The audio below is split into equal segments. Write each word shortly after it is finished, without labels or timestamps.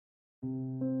אתה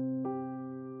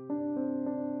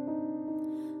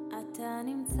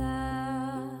נמצא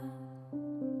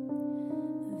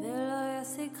ולא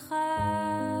ישיגך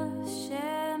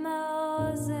שם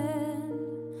האוזן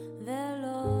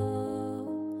ולא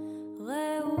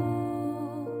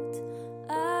ראות.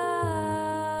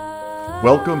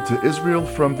 Welcome to Israel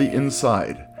from the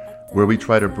Inside, where we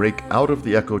try to break out of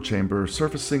the echo chamber,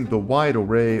 surfacing the wide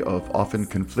array of often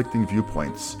conflicting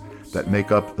viewpoints that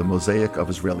make up the mosaic of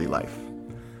Israeli life.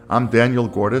 I'm Daniel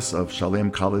Gordis of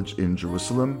Shalem College in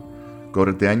Jerusalem. Go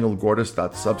to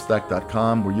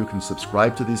danielgordis.substack.com where you can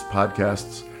subscribe to these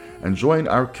podcasts and join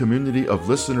our community of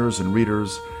listeners and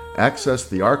readers, access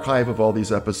the archive of all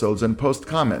these episodes, and post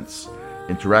comments,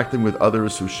 interacting with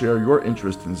others who share your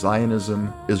interest in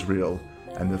Zionism, Israel,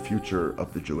 and the future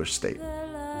of the Jewish state.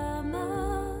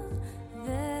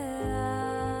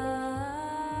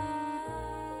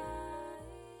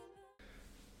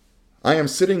 I am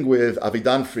sitting with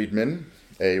Avidan Freedman,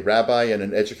 a rabbi and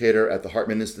an educator at the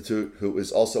Hartman Institute who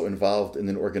is also involved in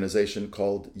an organization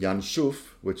called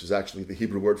Yanshuf, which is actually the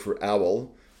Hebrew word for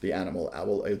owl, the animal,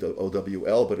 owl,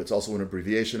 O-W-L, but it's also an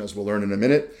abbreviation, as we'll learn in a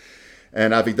minute.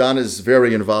 And Avidan is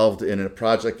very involved in a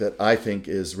project that I think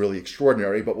is really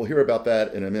extraordinary, but we'll hear about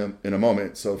that in a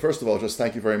moment. So first of all, just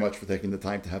thank you very much for taking the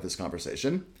time to have this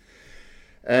conversation.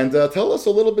 And tell us a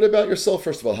little bit about yourself,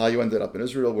 first of all, how you ended up in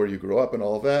Israel, where you grew up and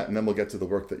all of that, and then we'll get to the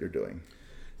work that you're doing.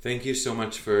 Thank you so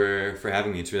much for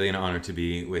having me. It's really an honor to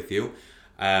be with you.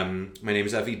 My name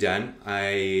is Avidan.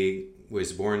 I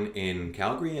was born in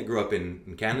Calgary. I grew up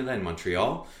in Canada, in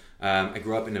Montreal. I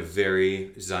grew up in a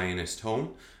very Zionist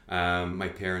home. My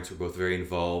parents were both very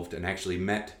involved and actually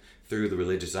met through the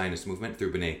religious Zionist movement,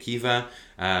 through Bnei Akiva,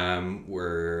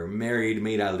 were married,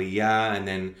 made Aliyah, and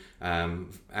then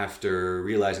after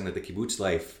realizing that the kibbutz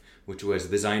life, which was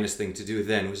the Zionist thing to do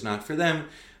then, was not for them,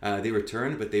 they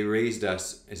returned, but they raised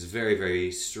us as very,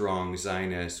 very strong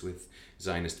Zionists with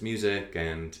Zionist music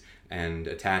and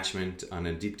attachment on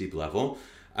a deep, deep level.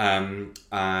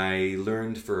 I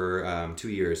learned for 2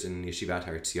 years in Yeshivat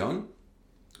Har Etzion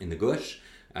in the Gush,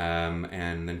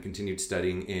 and then continued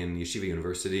studying in Yeshiva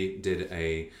University, did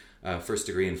a first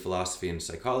degree in philosophy and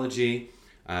psychology,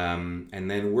 and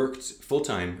then worked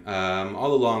full-time,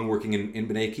 all along working in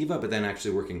Bnei Akiva, but then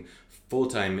actually working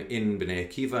full-time in Bnei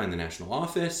Akiva in the national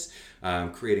office,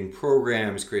 creating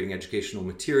programs, creating educational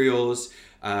materials,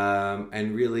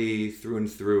 and really through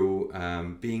and through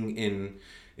being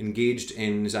engaged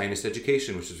in Zionist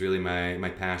education, which is really my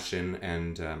passion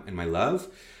and my love.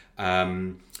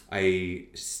 I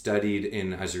studied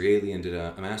in Azrieli and did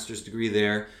a master's degree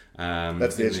there.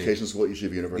 That's the education school at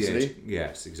Yeshiva University?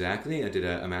 Yes, exactly. I did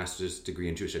a master's degree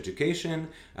in Jewish education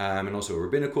and also a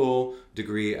rabbinical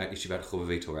degree at Yeshivat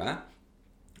Chovevei Torah.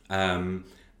 And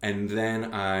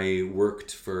then I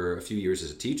worked for a few years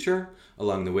as a teacher.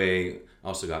 Along the way,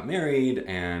 also got married,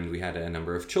 and we had a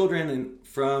number of children. And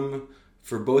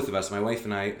for both of us, my wife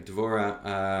and I,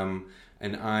 Devorah,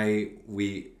 and I,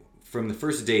 from the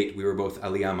first date, we were both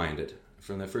Aliyah minded.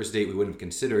 From the first date, we wouldn't have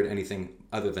considered anything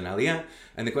other than Aliyah.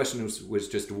 And the question was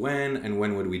just when, and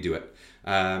when would we do it?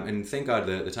 And thank God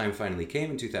the time finally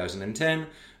came in 2010.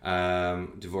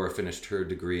 Devorah finished her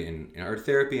degree in art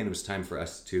therapy, and it was time for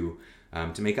us to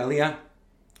make Aliyah.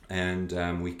 And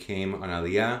we came on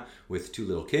Aliyah with 2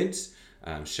 little kids,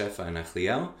 Shefa and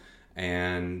Achliel.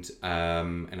 And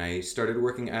I started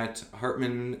working at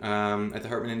Hartman, at the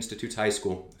Hartman Institute's high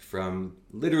school from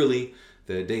literally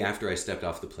the day after I stepped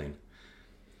off the plane.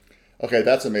 Okay,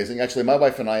 that's amazing. Actually, my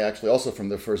wife and I also from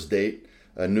the first date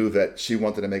knew that she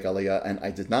wanted to make Aliyah and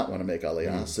I did not want to make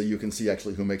Aliyah. So you can see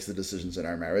actually who makes the decisions in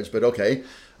our marriage. But okay,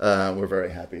 we're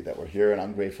very happy that we're here, and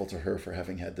I'm grateful to her for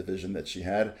having had the vision that she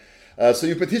had. So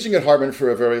you've been teaching at Hartman for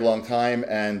a very long time,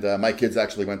 and my kids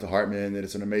actually went to Hartman, and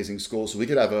it's an amazing school. So we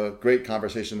could have a great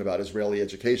conversation about Israeli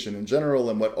education in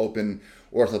general and what open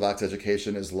Orthodox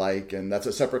education is like, and that's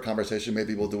a separate conversation.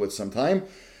 Maybe we'll do it sometime.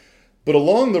 But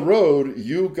along the road,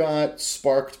 you got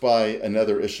sparked by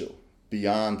another issue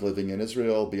beyond living in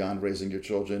Israel, beyond raising your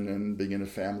children and being in a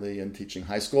family and teaching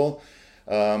high school.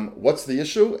 What's the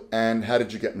issue, and how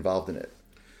did you get involved in it?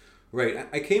 Right.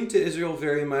 I came to Israel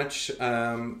very much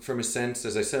from a sense,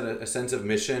 as I said, a sense of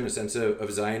mission, a sense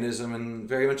of Zionism, and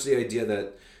very much the idea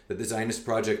that the Zionist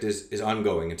project is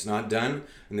ongoing. It's not done,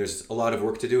 and there's a lot of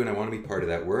work to do, and I want to be part of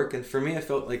that work. And for me, I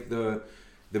felt like the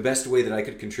best way that I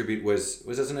could contribute was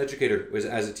as an educator, was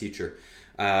as a teacher.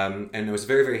 And I was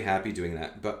very, very happy doing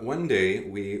that. But one day,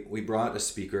 we brought a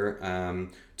speaker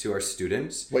to our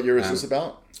students. What year is this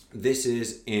about? This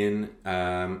is in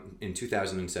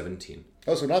 2017.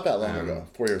 Oh, so not that long ago,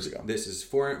 4 years ago. This is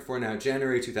for now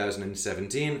January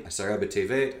 2017, Asara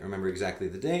B'Tevet, I remember exactly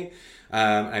the day.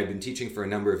 I've been teaching for a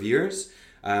number of years.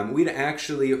 We'd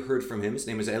actually heard from him. His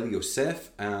name is Eli Yosef,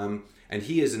 and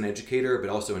he is an educator, but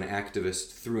also an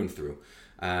activist through and through.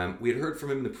 We had heard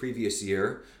from him the previous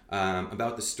year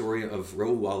about the story of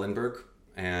Raoul Wallenberg,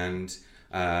 and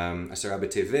Asara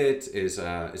B'Tevet is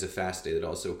a fast day that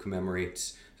also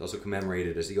commemorates. It's also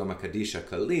commemorated as the Yom HaKadisha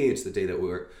Klali. It's the day that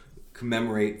we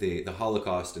commemorate the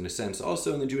Holocaust in a sense,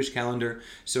 also in the Jewish calendar.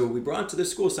 So we brought to the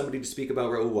school somebody to speak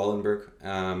about Raoul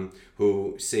Wallenberg,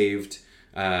 who saved.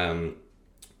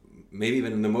 Maybe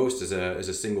even the most as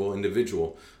a single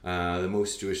individual, the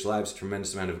most Jewish lives, a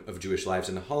tremendous amount of Jewish lives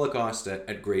in the Holocaust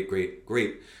at great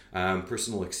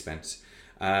personal expense.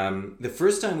 The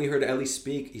first time we heard Eli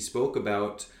speak, he spoke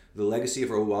about the legacy of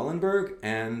Raoul Wallenberg,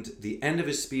 and the end of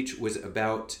his speech was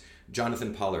about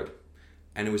Jonathan Pollard.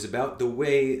 And it was about the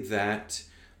way that,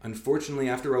 unfortunately,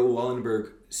 after Raoul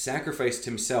Wallenberg sacrificed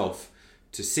himself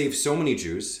to save so many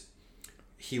Jews,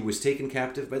 he was taken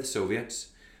captive by the Soviets,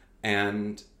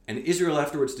 and Israel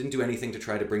afterwards didn't do anything to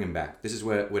try to bring him back. This is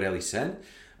what Eli said.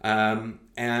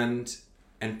 And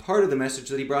part of the message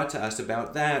that he brought to us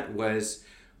about that was,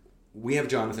 we have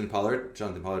Jonathan Pollard.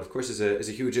 Jonathan Pollard, of course, is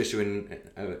a huge issue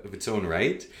of its own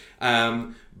right.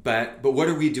 But what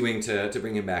are we doing to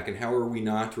bring him back, and how are we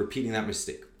not repeating that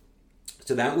mistake?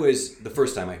 So that was the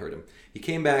first time I heard him. He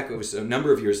came back, it was a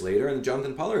number of years later, and the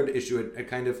Jonathan Pollard issue had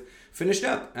kind of finished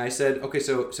up. And I said, okay,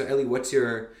 so Eli, what's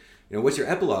your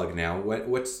epilogue now? What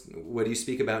do you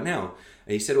speak about now?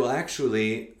 And he said, well,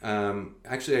 actually,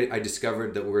 I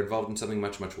discovered that we're involved in something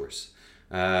much, much worse.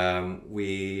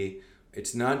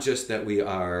 It's not just that we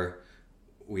are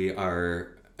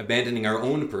abandoning our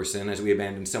own person as we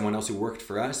abandoned someone else who worked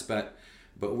for us, but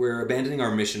we're abandoning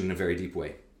our mission in a very deep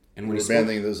way. And when we're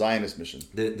abandoning the Zionist mission.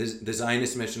 The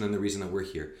Zionist mission and the reason that we're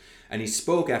here. And he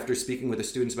spoke after speaking with the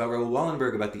students about Raoul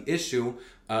Wallenberg about the issue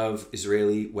of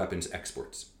Israeli weapons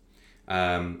exports.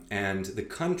 And the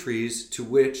countries to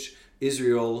which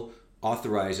Israel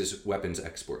authorizes weapons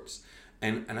exports.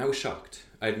 And I was shocked.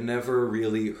 I'd never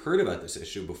really heard about this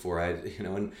issue before.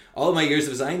 In all of my years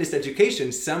of Zionist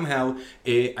education, somehow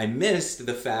I missed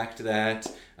the fact that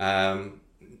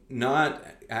not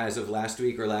as of last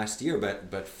week or last year,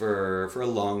 but for a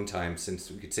long time,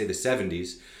 since we could say the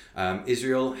 70s,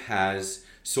 Israel has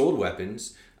sold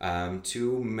weapons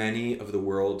to many of the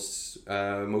world's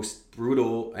most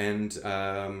brutal and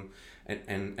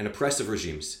oppressive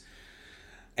regimes.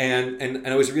 And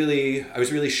I was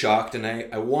really shocked, and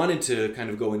I wanted to kind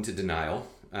of go into denial.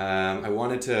 I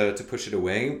wanted to push it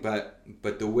away, but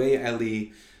the way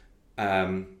Eli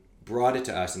brought it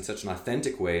to us in such an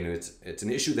authentic way, and it's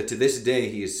an issue that to this day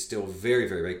he is still very,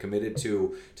 very, very committed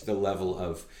to the level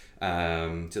of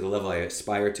I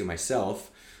aspire to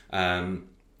myself.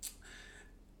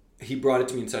 He brought it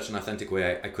to me in such an authentic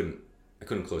way, I couldn't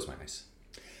close my eyes.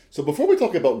 So before we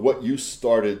talk about what you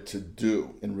started to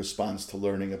do in response to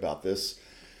learning about this,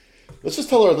 let's just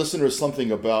tell our listeners something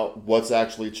about what's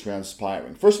actually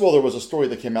transpiring. First of all, there was a story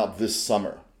that came out this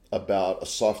summer about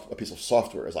a piece of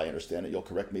software, as I understand it, you'll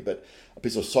correct me, but a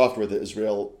piece of software that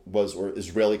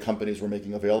Israeli companies were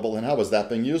making available, and how was that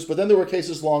being used? But then there were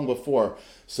cases long before.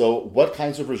 So what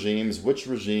kinds of regimes, which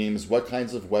regimes, what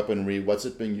kinds of weaponry, what's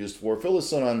it being used for? Fill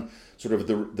us in on sort of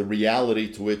the reality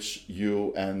to which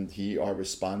you and he are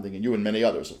responding, and you and many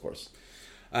others, of course.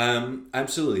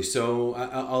 Absolutely. So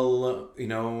I'll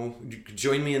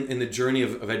join me in the journey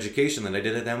of education that I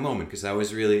did at that moment, because that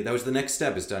was the next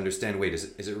step, is to understand, wait,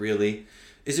 is it really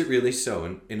so?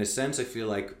 And in a sense, I feel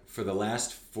like for the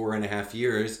last 4.5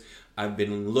 years, I've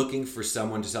been looking for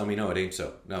someone to tell me, no, it ain't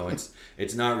so. No,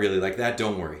 it's not really like that.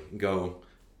 Don't worry. Go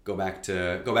back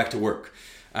to work.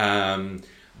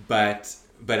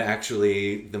 But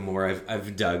actually, the more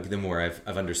I've dug, the more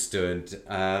I've understood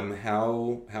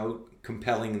how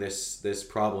compelling this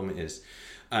problem is.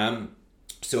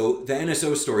 So the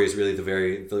NSO story is really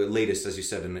the latest, as you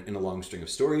said, in a long string of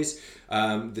stories.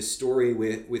 The story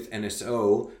with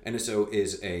NSO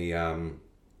is a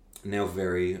now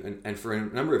and for a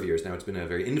number of years now, it's been a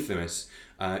very infamous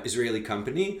Israeli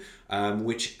company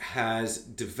which has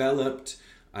developed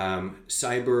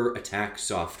cyber attack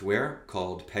software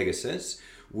called Pegasus,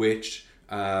 which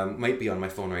might be on my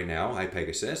phone right now. Hi,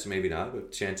 Pegasus. Maybe not,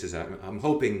 but chances are, I'm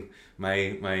hoping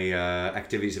my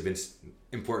activities have been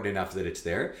important enough that it's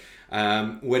there.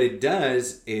 What it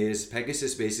does is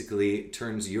Pegasus basically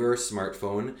turns your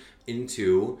smartphone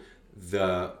into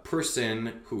the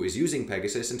person who is using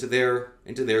Pegasus into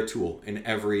their tool in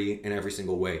every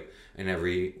single way, in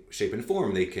every shape and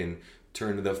form. They can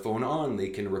turn the phone on, they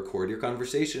can record your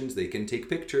conversations, they can take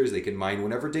pictures, they can mine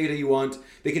whatever data you want,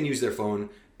 they can use their phone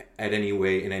in any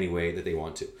way that they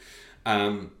want to.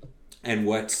 And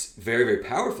what's very, very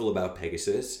powerful about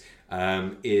Pegasus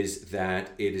is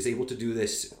that it is able to do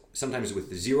this sometimes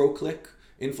with zero-click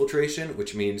infiltration,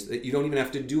 which means that you don't even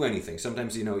have to do anything.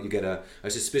 Sometimes, you get a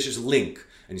suspicious link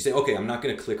and you say, okay, I'm not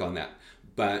going to click on that.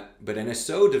 But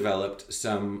NSO developed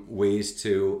some ways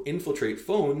to infiltrate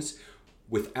phones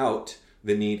without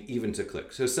the need even to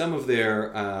click. So some of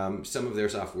their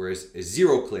software is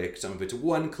zero click, some of it's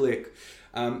one click,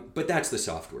 but that's the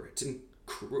software. It's an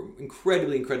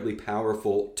incredibly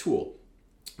powerful tool.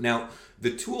 Now,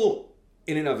 the tool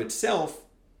in and of itself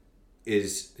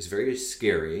is very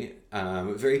scary,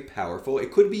 very powerful.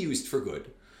 It could be used for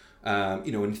good.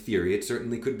 In theory, it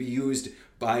certainly could be used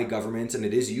by governments, and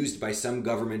it is used by some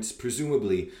governments,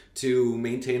 presumably, to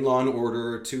maintain law and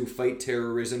order, to fight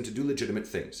terrorism, to do legitimate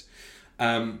things.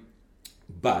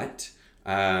 But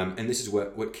this is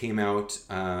what came out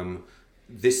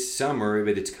this summer,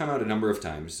 but it's come out a number of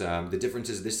times. The difference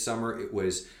is this summer it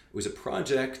was a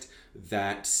project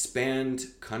that spanned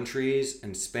countries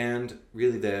and spanned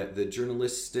really the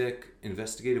journalistic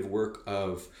investigative work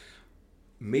of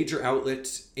major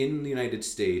outlets in the United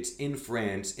States, in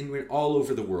France, all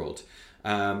over the world.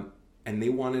 And they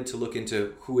wanted to look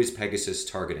into who is Pegasus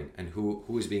targeting and who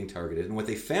is being targeted. And what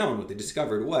they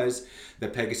discovered was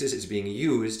that Pegasus is being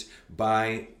used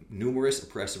by numerous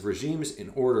oppressive regimes in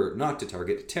order not to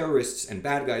target terrorists and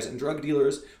bad guys and drug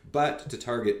dealers, but to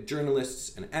target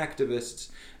journalists and activists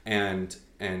and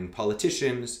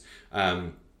politicians.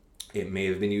 It may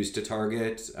have been used to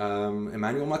target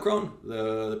Emmanuel Macron,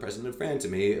 the president of France.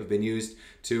 It may have been used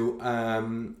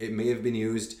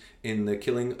in the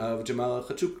killing of Jamal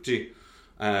Khashoggi,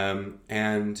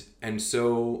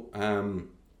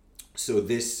 so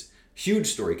this huge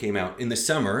story came out in the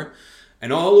summer,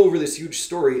 and all over this huge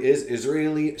story is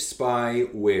Israeli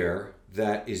spyware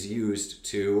that is used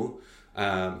to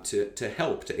help,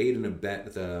 to aid and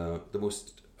abet the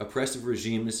most oppressive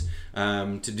regimes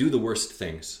to do the worst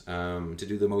things, to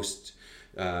do the most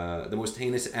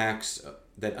heinous acts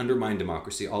that undermine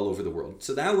democracy all over the world.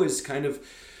 So that was kind of,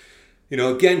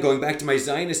 again, going back to my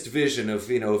Zionist vision of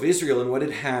Israel and what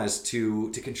it has to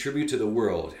contribute to the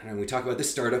world. And we talk about the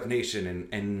startup nation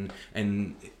and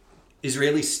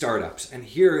Israeli startups. And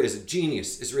here is a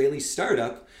genius Israeli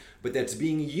startup, but that's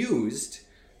being used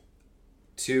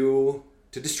to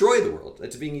destroy the world.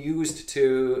 That's being used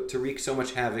to wreak so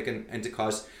much havoc and to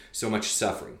cause so much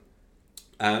suffering.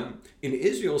 In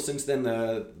Israel, since then,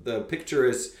 the picture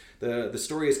is, the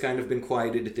story has kind of been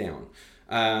quieted down.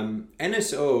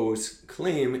 NSO's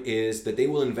claim is that they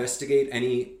will investigate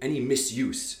any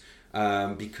misuse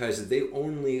because they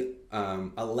only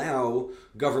allow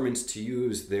governments to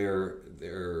use their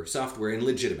software in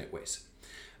legitimate ways.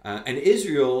 And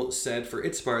Israel said, for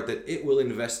its part, that it will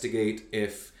investigate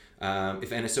if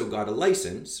NSO got a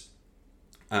license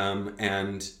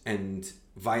and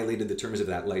violated the terms of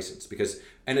that license, because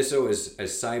NSO is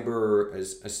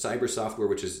cyber software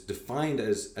which is defined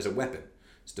as a weapon.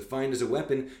 It's defined as a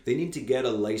weapon. They need to get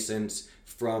a license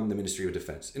from the Ministry of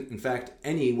Defense. In fact,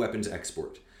 any weapons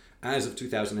export, as of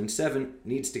 2007,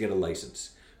 needs to get a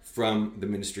license from the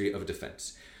Ministry of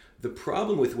Defense. The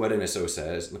problem with what NSO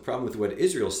says, and the problem with what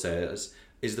Israel says,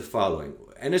 is the following.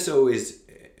 NSO is,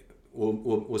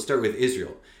 we'll start with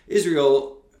Israel.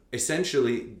 Israel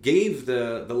essentially gave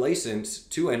the license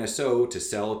to NSO to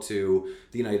sell to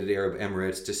the United Arab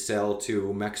Emirates, to sell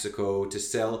to Mexico, to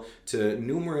sell to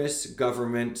numerous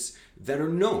governments that are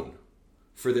known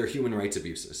for their human rights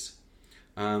abuses.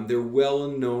 They're well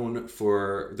known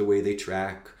for the way they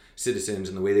track citizens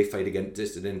and the way they fight against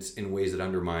dissidents in ways that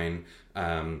undermine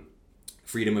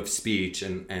freedom of speech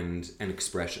and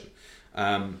expression.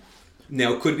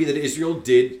 Now, it could be that Israel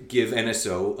did give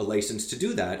NSO a license to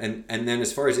do that. And then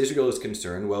as far as Israel is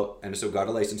concerned, well, NSO got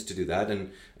a license to do that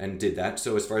and did that.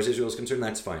 So as far as Israel is concerned,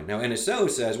 that's fine. Now, NSO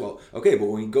says, well, okay, but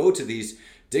when we go to these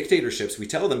dictatorships, we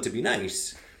tell them to be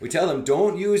nice. We tell them,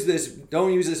 don't use this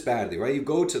badly, right? You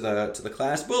go to the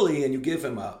class bully and you give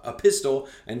him a pistol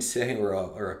and say,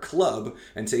 or a club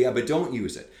and say, yeah, but don't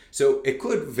use it. So it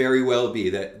could very well be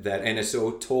that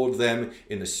NSO told them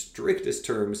in the strictest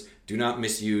terms, do not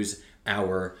misuse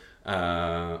our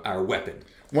weapon.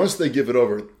 Once they give it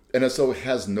over, NSO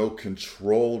has no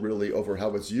control really over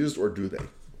how it's used, or do they?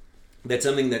 That's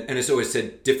something that NSO has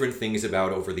said different things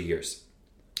about over the years.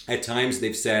 At times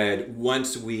they've said,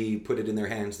 once we put it in their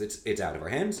hands, it's out of our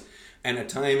hands. And at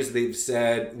times they've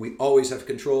said, we always have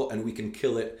control and we can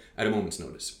kill it at a moment's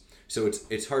notice. So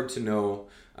it's hard to know.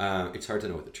 It's hard to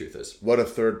know what the truth is. What do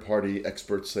third-party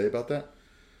experts say about that?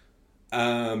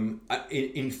 In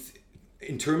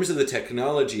terms of the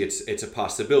technology, it's a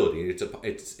possibility.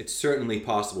 It's certainly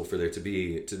possible for there to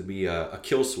be a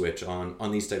kill switch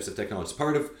on these types of technologies.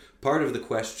 Part of the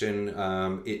question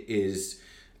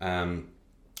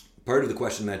part of the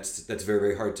question that's very,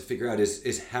 very hard to figure out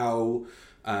is how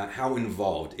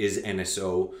involved is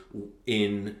NSO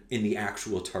in the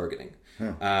actual targeting.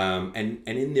 And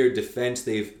in their defense,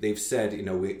 they've said,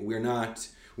 we're not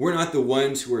the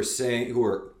ones who are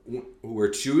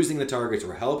choosing the targets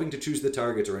or helping to choose the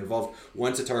targets or involved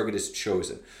once a target is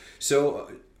chosen.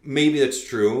 So maybe that's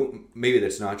true, maybe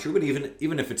that's not true. But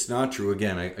even if it's not true,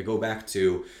 again, I go back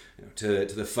to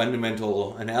the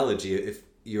fundamental analogy. If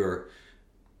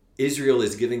Israel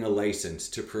is giving a license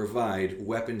to provide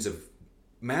weapons of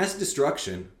mass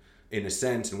destruction, in a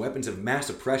sense, and weapons of mass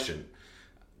oppression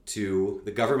to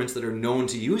the governments that are known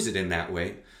to use it in that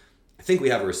way, I think we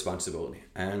have a responsibility,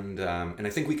 and I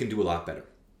think we can do a lot better.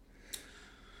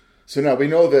 So now we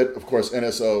know that, of course,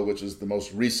 NSO, which is the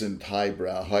most recent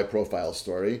high-profile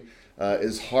story,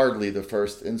 is hardly the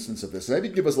first instance of this. Maybe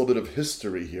give us a little bit of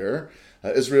history here.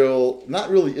 Israel, not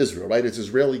really Israel, right? It's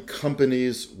Israeli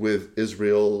companies with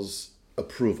Israel's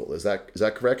approval. Is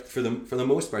that correct? For the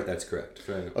most part, that's correct.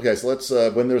 Right. Okay, so let's.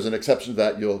 When there's an exception to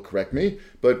that, you'll correct me.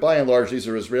 But by and large, these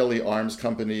are Israeli arms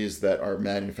companies that are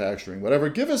manufacturing whatever.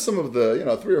 Give us some of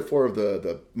the, 3 or 4 of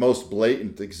the most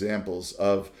blatant examples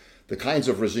of the kinds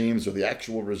of regimes or the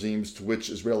actual regimes to which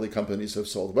Israeli companies have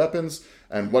sold weapons,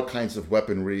 and what kinds of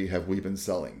weaponry have we been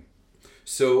selling?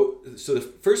 So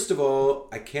first of all,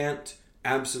 I can't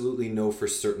absolutely know for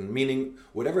certain, meaning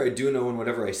whatever I do know and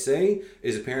whatever I say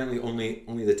is apparently only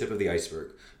the tip of the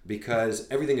iceberg, because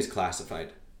everything is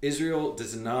classified. Israel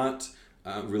does not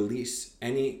release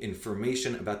any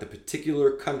information about the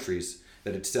particular countries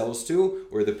that it sells to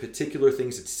or the particular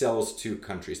things it sells to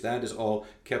countries. That is all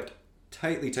kept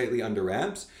tightly under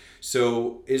wraps.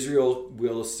 So Israel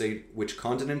will say which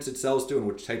continents it sells to and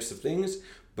which types of things,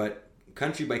 but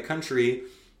country by country,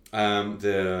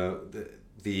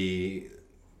 the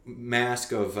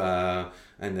mask of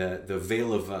and the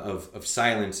veil of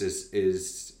silence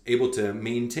is able to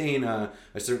maintain a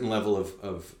certain level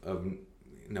of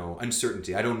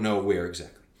uncertainty. I don't know where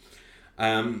exactly,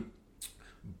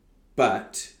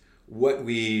 but what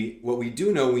we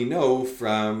do know, we know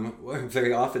from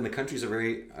very often the countries feel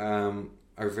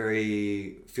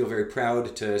very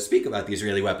proud to speak about the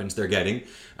Israeli weapons they're getting,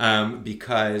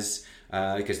 because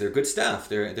they're good stuff.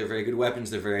 They're very good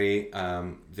weapons. They're very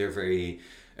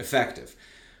effective.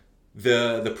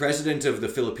 The president of the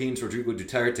Philippines, Rodrigo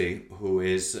Duterte, who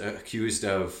is accused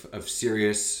of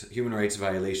serious human rights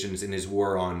violations in his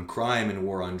war on crime and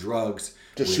war on drugs,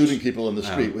 shooting people in the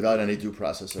street without any due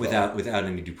process at all. Without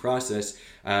any due process.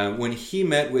 When he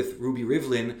met with Ruby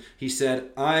Rivlin, he said,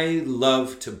 "I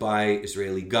love to buy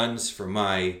Israeli guns for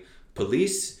my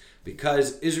police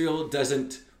because Israel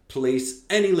doesn't place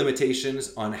any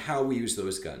limitations on how we use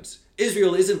those guns.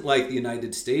 Israel isn't like the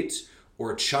United States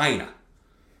or China."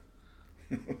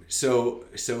 So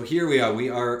here we are. We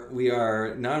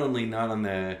are not only not on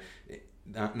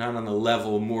the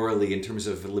level morally in terms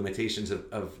of the limitations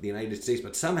of the United States,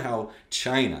 but somehow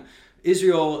China.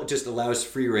 Israel just allows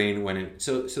free reign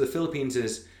so the Philippines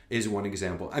is one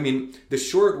example. I mean, the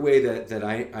short way that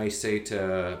I say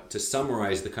to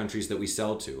summarize the countries that we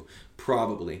sell to,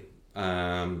 probably,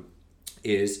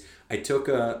 is I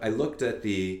looked at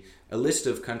a list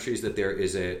of countries that there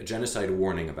is a genocide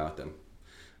warning about them.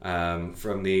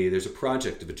 There's a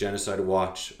project of a genocide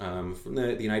watch from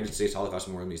the United States Holocaust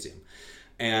Memorial Museum,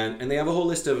 and they have a whole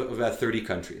list of about 30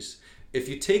 countries. If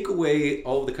you take away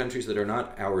all of the countries that are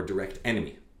not our direct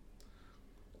enemy,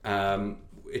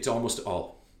 it's almost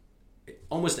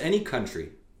any country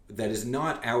that is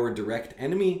not our direct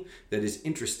enemy that is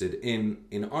interested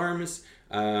in arms,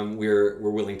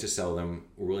 we're willing to sell them.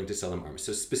 We're willing to sell them arms.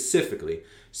 So specifically,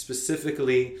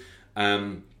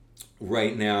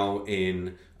 right now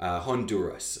in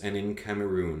Honduras and in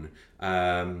Cameroon,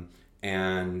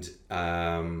 and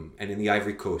in the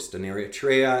Ivory Coast, and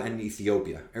Eritrea and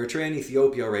Ethiopia. Eritrea and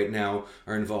Ethiopia right now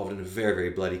are involved in a very,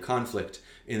 very bloody conflict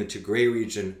in the Tigray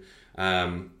region.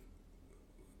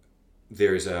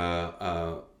 There's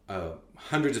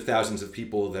hundreds of thousands of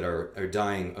people that are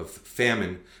dying of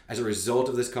famine as a result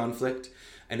of this conflict.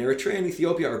 And Eritrea and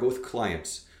Ethiopia are both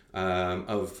clients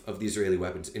of the Israeli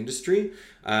weapons industry.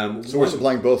 So we're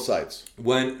supplying both sides.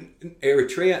 When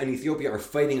Eritrea and Ethiopia are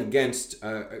fighting against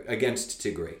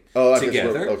Tigray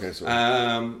together. Okay, sorry.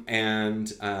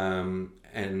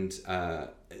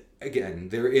 Again,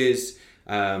 there is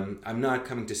I'm not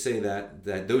coming to say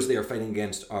that those they are fighting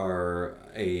against are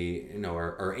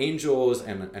angels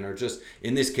and are just,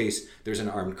 in this case, there's an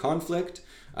armed conflict,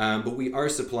 but we are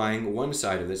supplying one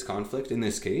side of this conflict in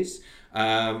this case,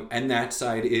 and that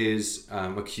side is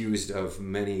accused of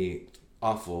many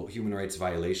awful human rights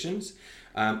violations.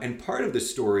 And part of the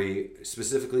story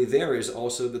specifically there is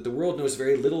also that the world knows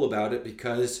very little about it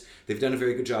because they've done a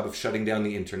very good job of shutting down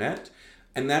the internet.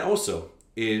 And that also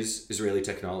is Israeli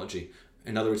technology.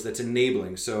 In other words, that's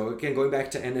enabling. So again, going back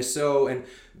to NSO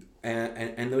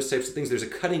and those types of things, there's a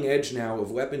cutting edge now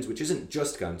of weapons, which isn't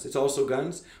just guns. It's also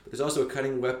guns, but there's also a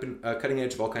cutting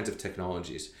edge of all kinds of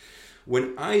technologies.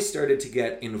 When I started to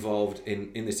get involved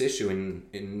in this issue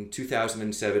in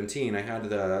 2017, I had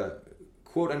the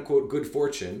quote-unquote good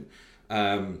fortune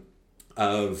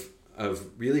of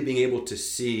really being able to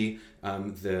see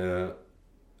the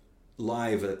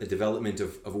development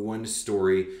of one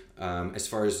story as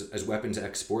far as weapons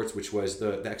exports, which was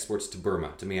the exports to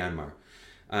Burma, to Myanmar.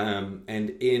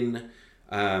 And in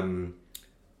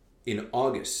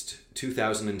August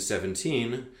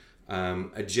 2017,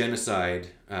 a genocide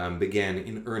began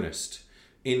in earnest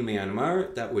in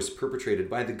Myanmar that was perpetrated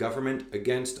by the government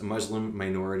against a Muslim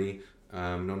minority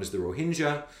known as the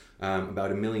Rohingya,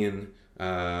 about a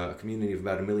community of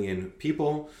about 1 million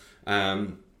people.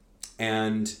 And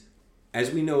as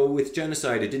we know, with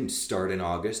genocide, it didn't start in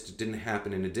August. It didn't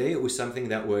happen in a day. It was something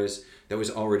that was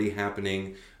already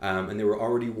happening, and there were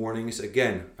already warnings.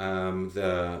 Again,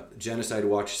 the Genocide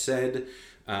Watch said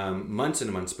months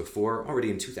and months before, already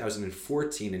in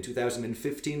 2014 and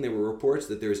 2015, there were reports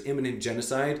that there is imminent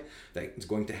genocide that is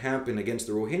going to happen against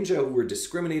the Rohingya, who were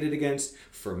discriminated against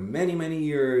for many, many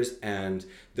years, and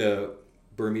the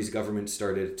Burmese government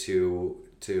started to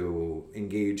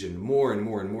engage in more and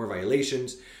more and more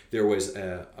violations. There was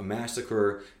a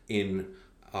massacre in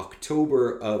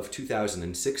October of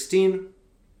 2016.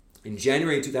 In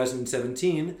January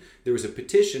 2017, there was a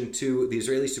petition to the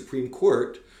Israeli Supreme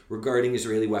Court regarding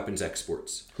Israeli weapons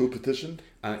exports. Who petitioned?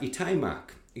 Itai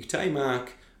Mak. Itai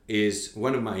Mak is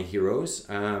one of my heroes.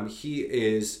 He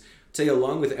is, say,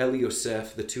 along with Eli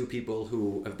Yosef, the two people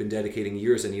who have been dedicating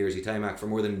years and years, Itai Mak for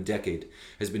more than a decade,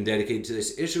 has been dedicated to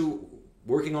this issue,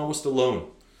 working almost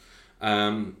alone.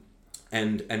 And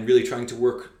really trying to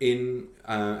work in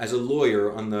as a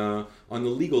lawyer on the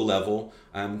legal level,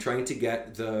 trying to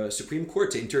get the Supreme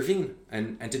Court to intervene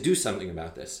and to do something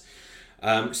about this.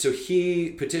 So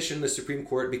he petitioned the Supreme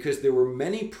Court because there were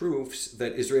many proofs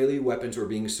that Israeli weapons were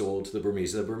being sold to the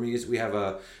Burmese. The Burmese, we have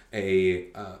a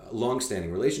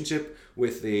long-standing relationship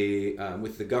with the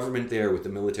government there, with the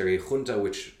military junta,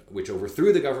 which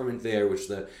overthrew the government there,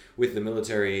 with the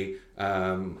military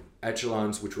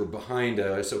echelons which were behind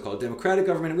a so-called democratic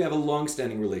government. We have a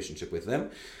long-standing relationship with them,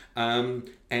 and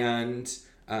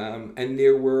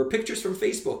there were pictures from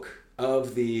Facebook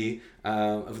of the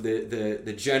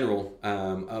general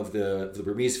of the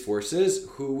Burmese forces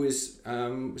who was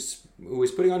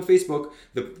putting on Facebook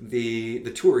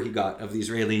the tour he got of the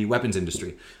Israeli weapons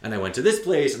industry. And I went to this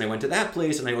place and I went to that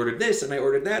place and I ordered this and I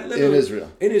ordered that.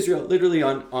 In Israel, literally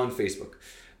on Facebook.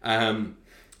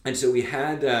 And so we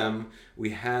had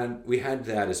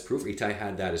that as proof. Itai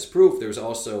had that as proof. There was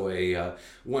also a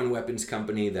one weapons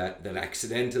company that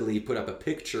accidentally put up a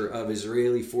picture of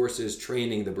Israeli forces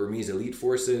training the Burmese elite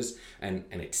forces, and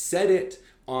it said it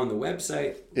on the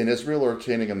website. In Israel, or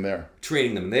training them there?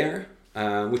 Training them there.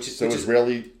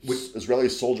 Israeli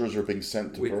soldiers are being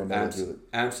sent to Burma to do it.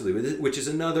 Absolutely, which is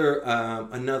another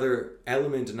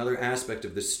element, another aspect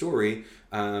of this story.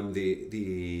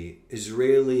 The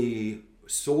Israeli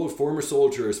former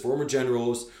soldiers, former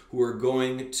generals who are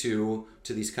going to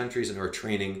these countries and who are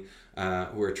training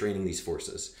these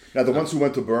forces. Now, the ones who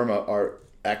went to Burma are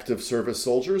active service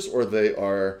soldiers, or they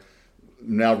are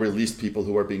now released people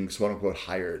who are being quote unquote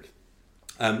hired.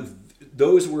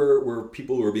 Those were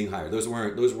people who were being hired. Those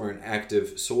weren't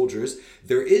active soldiers.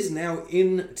 There is now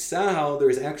in Tzahal, there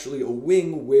is actually a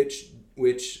wing which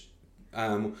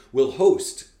will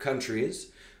host countries.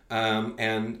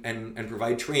 And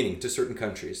provide training to certain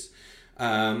countries.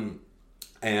 And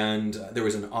there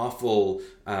was an awful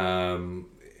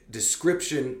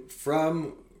description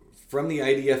from the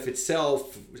IDF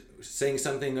itself saying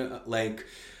something like,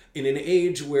 in an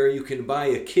age where you can buy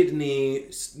a kidney,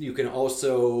 you can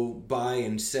also buy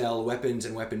and sell weapons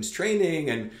and weapons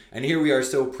training. And here we are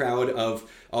so proud of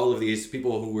all of these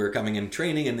people who were coming in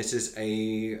training, and this is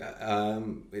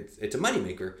it's a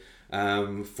moneymaker.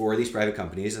 For these private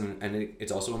companies, and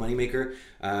it's also a moneymaker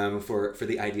for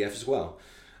the IDF as well.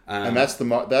 And that's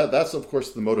that's of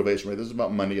course the motivation, right? This is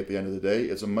about money at the end of the day.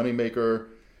 It's a moneymaker.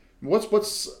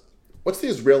 What's what's the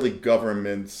Israeli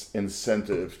government's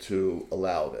incentive to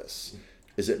allow this?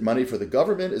 Is it money for the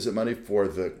government? Is it money for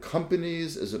the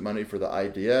companies? Is it money for the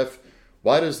IDF?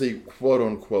 Why does the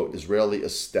quote-unquote Israeli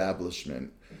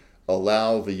establishment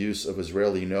allow the use of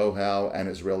Israeli know-how and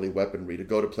Israeli weaponry to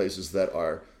go to places that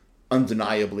are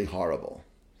undeniably horrible?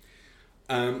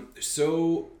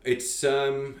 So it's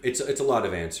a lot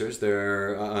of answers.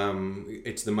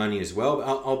 It's the money as well.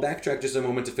 I'll backtrack just a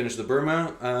moment to finish the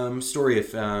Burma story,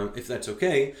 if that's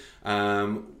okay.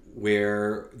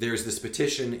 Where there's this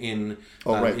petition in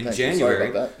January. Sorry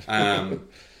about that.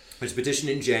 There's a petition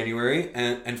in January,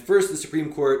 and first the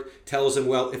Supreme Court tells them,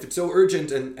 well, if it's so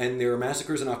urgent and there are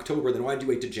massacres in October, then why do you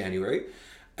wait to January?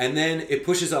 And then it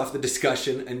pushes off the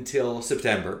discussion until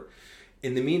September.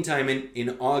 In the meantime,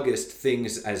 in August,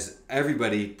 things, as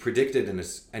everybody predicted and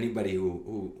as anybody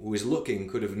who was looking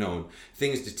could have known,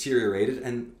 things deteriorated,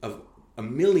 and of a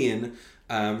million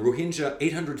Rohingya,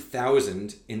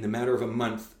 800,000 in the matter of a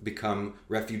month become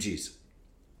refugees.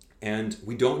 And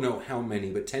we don't know how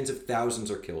many, but tens of thousands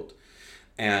are killed.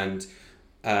 And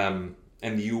the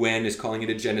UN is calling it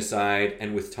a genocide,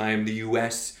 and with time the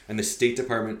US and the State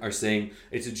Department are saying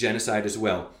it's a genocide as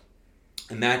well.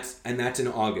 And that's in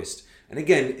August. And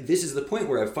again, this is the point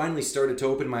where I finally started to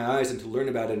open my eyes and to learn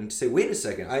about it and to say, wait a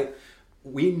second,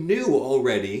 we knew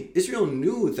already, Israel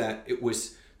knew that it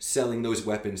was selling those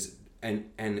weapons, and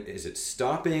is it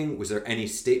stopping? Was there any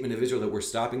statement of Israel that we're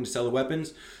stopping to sell the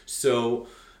weapons? So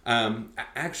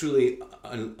actually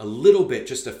a little bit,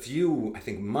 just a few, I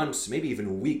think months, maybe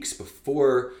even weeks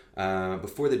before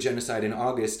the genocide in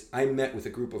August, I met with a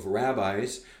group of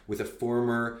rabbis with a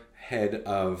former head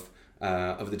of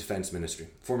the defense ministry,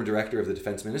 former director of the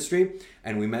defense ministry,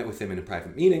 and we met with him in a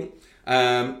private meeting,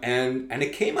 and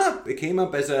it came up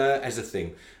as a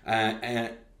thing,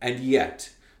 and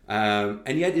yet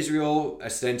Israel,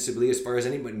 ostensibly, as far as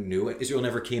anyone knew, Israel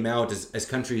never came out as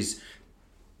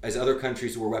other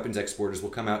countries who were weapons exporters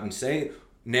will come out and say,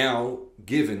 now,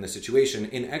 given the situation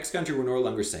in X country, we're no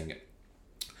longer saying it.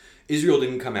 Israel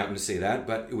didn't come out and say that,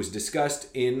 but it was discussed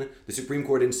in the Supreme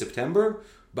Court in September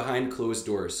behind closed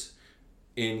doors,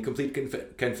 in complete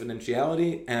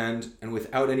confidentiality and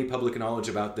without any public knowledge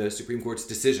about the Supreme Court's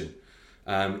decision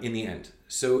in the end.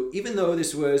 So even though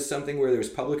this was something where there was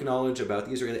public knowledge about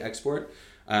the Israeli export,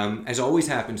 as always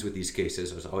happens with these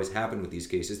cases,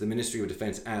 the Ministry of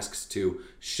Defense asks to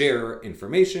share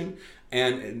information,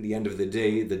 and at the end of the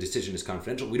day, the decision is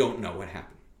confidential. We don't know what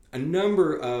happened.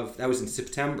 That was in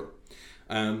September.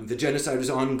 The genocide was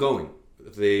ongoing.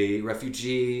 The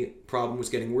refugee problem was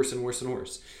getting worse and worse and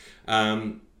worse.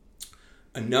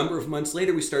 A number of months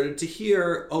later, we started to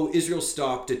hear, Israel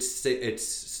stopped its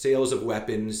sales of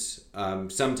weapons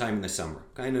sometime in the summer.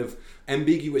 Kind of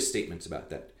ambiguous statements about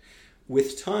that.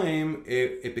 With time,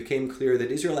 it became clear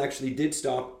that Israel actually did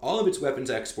stop all of its weapons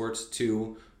exports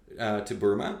to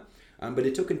Burma, but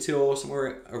it took until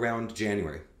somewhere around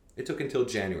January. It took until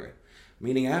January,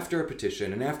 meaning after a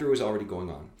petition and after it was already going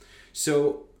on.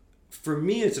 So for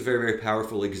me, it's a very, very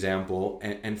powerful example.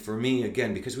 And for me,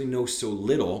 again, because we know so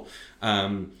little,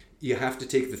 you have to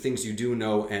take the things you do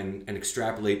know and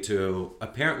extrapolate to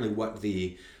apparently what's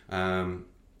the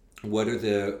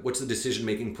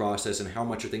decision-making process and how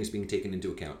much are things being taken into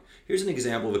account. Here's an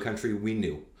example of a country we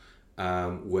knew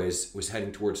was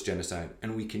heading towards genocide,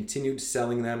 and we continued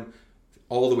selling them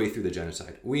all the way through the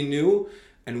genocide. We knew,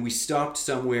 and we stopped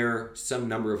some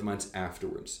number of months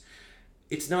afterwards.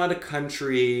 It's not a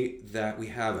country that we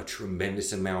have a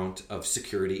tremendous amount of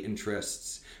security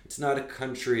interests. It's not a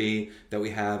country that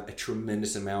we have a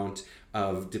tremendous amount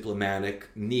of diplomatic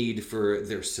need for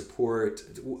their support.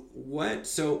 What?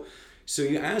 So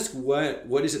you ask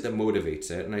what is it that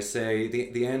motivates it? And I say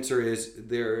the answer is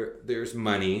there's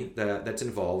money that's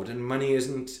involved, and money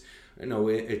isn't,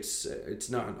 it's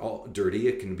not all dirty.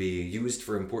 It can be used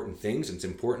for important things. It's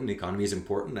important. The economy is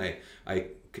important.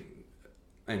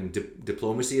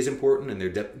 Diplomacy is important, and there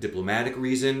are diplomatic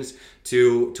reasons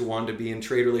to want to be in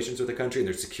trade relations with the country, and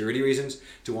there's security reasons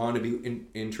to want to be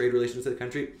in trade relations with the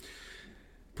country.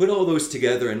 Put all those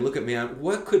together and look at, man,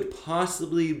 what could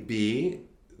possibly be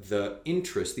the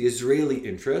Israeli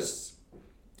interests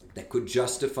that could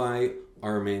justify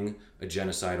arming a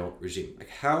genocidal regime? Like,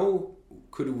 how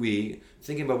could we,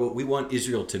 thinking about what we want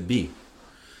Israel to be,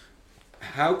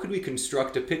 how could we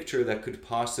construct a picture that could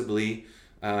possibly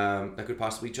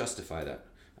justify that?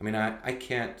 I mean, I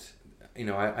can't,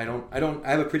 I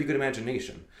have a pretty good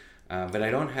imagination, but I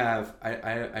don't have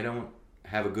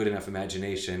a good enough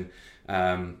imagination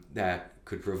that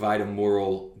could provide a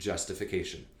moral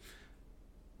justification.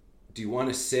 Do you want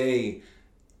to say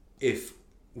if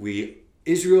we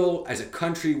Israel as a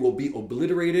country will be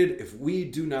obliterated if we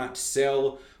do not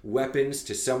sell weapons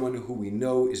to someone who we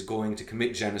know is going to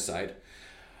commit genocide.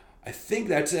 I think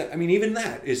even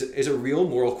that is a real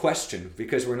moral question,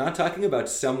 because we're not talking about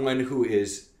someone who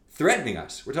is threatening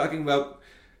us. We're talking about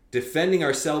defending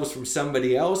ourselves from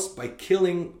somebody else by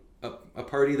killing a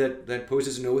party that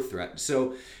poses no threat.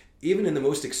 So even in the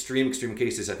most extreme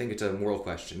cases, I think it's a moral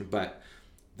question. But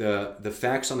the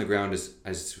facts on the ground,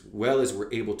 as well as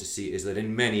we're able to see, is that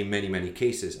in many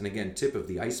cases, and again, tip of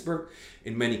the iceberg,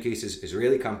 in many cases,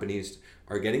 Israeli companies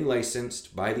are getting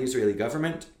licensed by the Israeli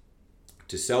government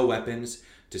to sell weapons,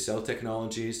 to sell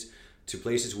technologies to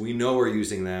places we know are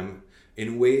using them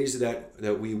in ways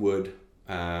that we would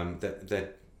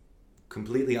that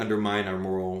completely undermine our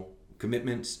moral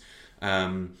commitments,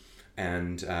 and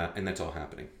that's all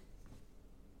happening.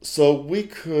 So we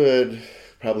could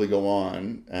probably go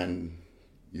on, and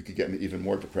you could get me even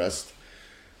more depressed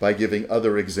by giving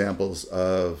other examples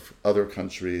of other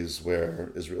countries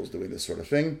where Israel's doing this sort of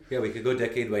thing. Yeah, we could go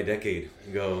decade by decade.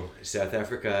 Go South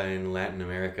Africa and Latin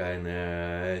America in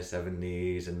the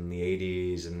 70s and the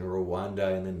 80s, and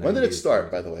Rwanda in the 90s. When did it start,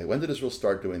 by the way? When did Israel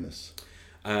start doing this?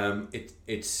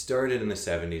 It started in the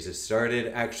 70s.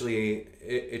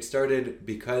 It started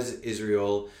because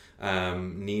Israel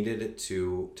needed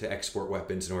to export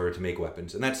weapons in order to make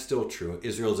weapons, and that's still true.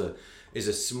 Israel is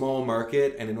a small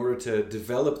market, and in order to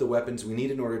develop the weapons we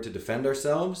need in order to defend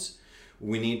ourselves,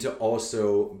 we need to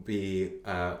also be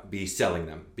selling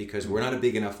them, because we're not a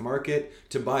big enough market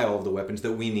to buy all of the weapons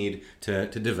that we need to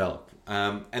develop.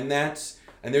 And there's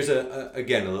a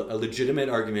legitimate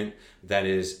argument that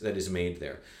is made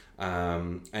there.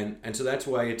 And so that's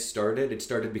why it started. It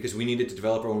started because we needed to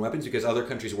develop our own weapons, because other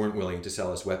countries weren't willing to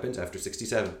sell us weapons after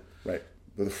 1967. Right.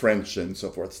 With the French and so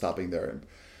forth stopping there.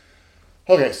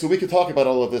 Okay, so we could talk about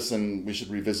all of this, and we should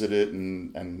revisit it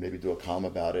and maybe do a column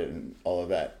about it and all of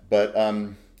that. But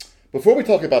before we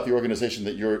talk about the organization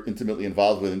that you're intimately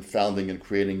involved with in founding and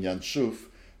creating Yanshuf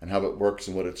and how it works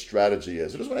and what its strategy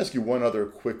is, I just want to ask you one other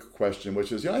quick question,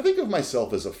 which is, I think of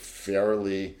myself as a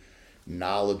fairly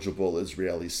knowledgeable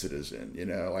Israeli citizen.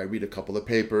 I read a couple of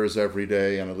papers every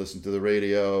day, and I listen to the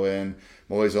radio, and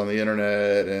I'm always on the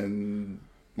internet, and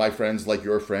my friends, like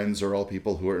your friends, are all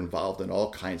people who are involved in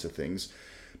all kinds of things.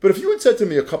 But if you had said to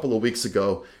me a couple of weeks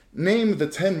ago, name the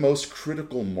 10 most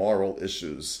critical moral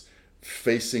issues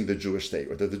facing the Jewish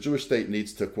state, or that the Jewish state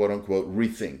needs to, quote unquote,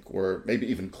 rethink, or maybe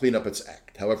even clean up its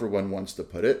act, however one wants to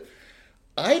put it,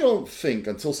 I don't think,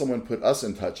 until someone put us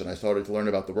in touch and I started to learn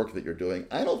about the work that you're doing,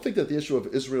 I don't think that the issue of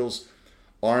Israel's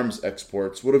arms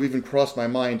exports would have even crossed my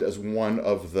mind as one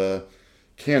of the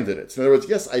candidates. In other words,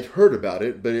 yes, I'd heard about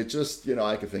it, but it just,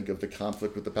 I can think of the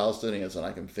conflict with the Palestinians, and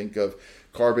I can think of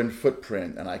carbon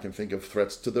footprint, and I can think of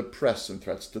threats to the press and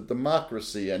threats to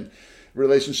democracy and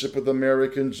relationship with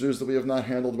American Jews that we have not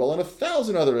handled well, and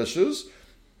 1,000 other issues.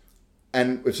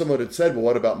 And if someone had said, well,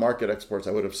 what about market exports?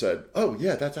 I would have said, oh,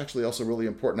 yeah, that's actually also really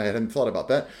important. I hadn't thought about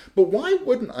that. But why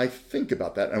wouldn't I think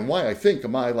about that? And why I think,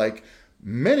 am I like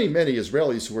many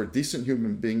Israelis who are decent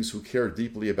human beings who care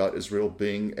deeply about Israel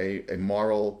being a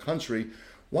moral country,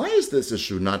 why has this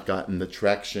issue not gotten the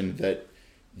traction that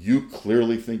you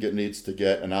clearly think it needs to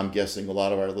get, and I'm guessing a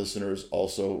lot of our listeners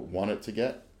also want it to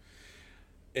get?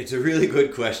 It's a really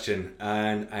good question,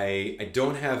 and I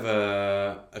don't have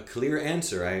a clear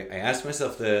answer. I asked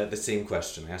myself the same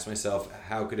question. I asked myself,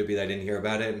 how could it be that I didn't hear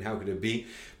about it, and how could it be?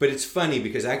 But it's funny,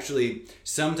 because actually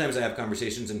sometimes I have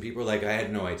conversations and people are like, I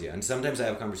had no idea. And sometimes I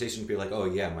have conversations and people are like, oh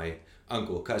yeah, my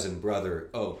uncle, cousin, brother,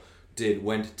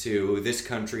 went to this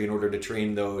country in order to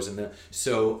train those, and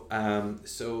so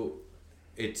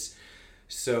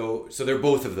they're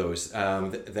both of those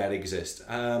that exist.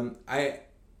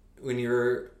 When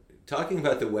you're talking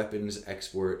about the weapons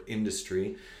export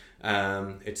industry,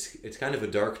 it's kind of a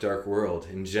dark world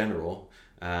in general,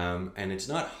 and it's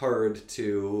not hard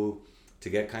to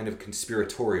get kind of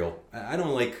conspiratorial. I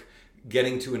don't like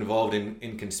getting too involved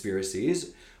in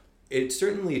conspiracies. It's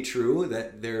certainly true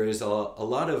that there is a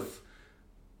lot of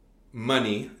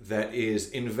money that is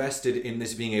invested in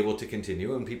this being able to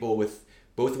continue, and people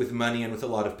both with money and with a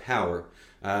lot of power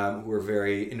who are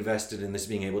very invested in this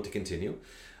being able to continue.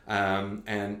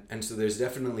 And so there's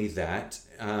definitely that.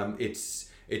 It's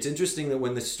interesting that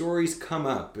when the stories come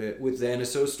up, with the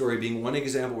NSO story being one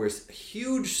example where it's a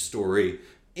huge story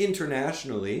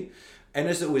internationally,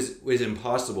 NSO was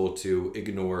impossible to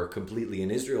ignore completely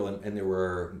in Israel, and there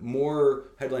were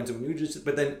more headlines than we just,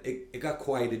 but then it got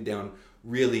quieted down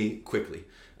really quickly.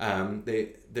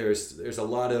 There's a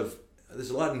lot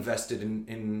invested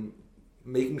in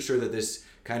making sure that this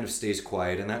kind of stays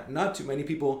quiet and that not too many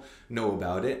people know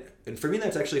about it. And for me,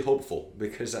 that's actually hopeful,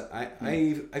 because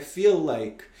I feel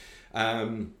like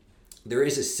there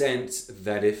is a sense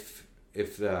that if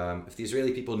the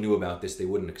Israeli people knew about this, they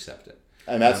wouldn't accept it.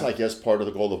 And that's, I guess, part of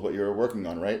the goal of what you're working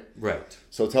on, right? Right.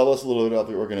 So tell us a little bit about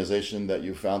the organization that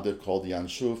you founded called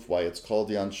Yanshuf, why it's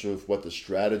called Yanshuf, what the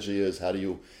strategy is, how do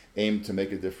you aim to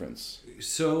make a difference?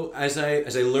 So as I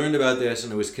learned about this,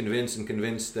 and I was convinced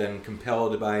and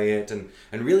compelled by it, and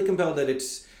really compelled that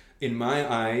it's, in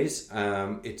my eyes,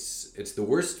 it's the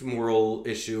worst moral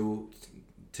issue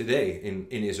today in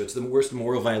Israel. It's the worst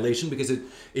moral violation because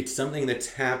it's something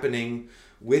that's happening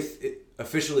with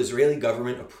official Israeli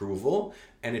government approval,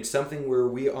 and it's something where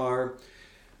we are.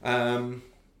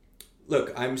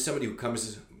 Look, I'm somebody who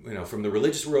comes, from the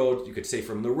religious world. You could say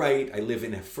from the right. I live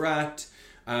in Efrat.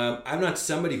 I'm not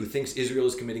somebody who thinks Israel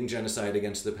is committing genocide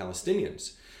against the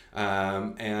Palestinians.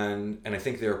 And I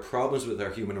think there are problems with our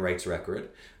human rights record,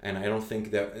 and I don't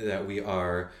think that we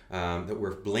are that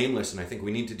we're blameless, and I think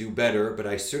we need to do better. But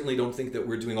I certainly don't think that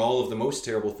we're doing all of the most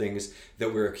terrible things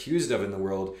that we're accused of in the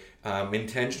world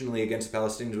intentionally against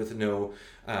Palestinians with no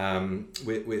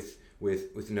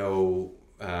with no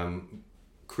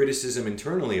criticism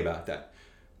internally about that.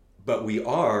 But we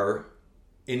are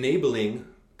enabling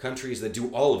countries that do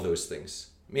all of those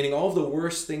things, meaning all of the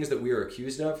worst things that we are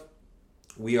accused of.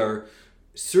 We are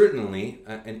certainly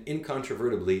and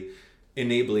incontrovertibly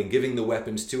enabling, giving the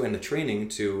weapons to and the training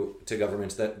to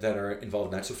governments that are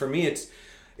involved in that. So for me,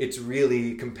 it's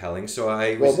really compelling. So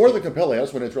well, more than compelling, I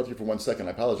just want to interrupt you for 1 second.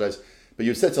 I apologize, but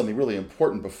you said something really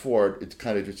important before. It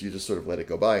kind of you just sort of let it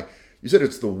go by. You said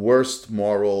it's the worst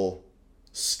moral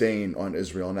stain on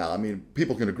Israel now. I mean,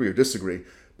 people can agree or disagree,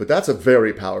 but that's a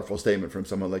very powerful statement from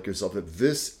someone like yourself, that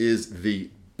this is the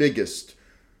biggest,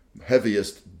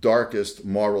 heaviest, darkest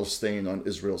moral stain on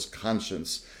Israel's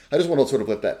conscience. I just want to sort of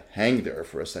let that hang there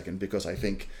for a second, because I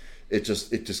think it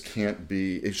just can't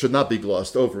be, it should not be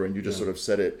glossed over, and you just sort of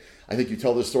said it. I think you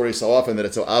tell this story so often that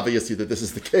it's so obvious to you that this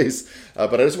is the case,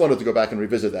 but I just wanted to go back and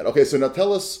revisit that. Okay, so now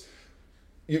tell us,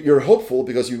 you're hopeful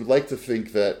because you like to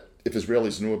think that if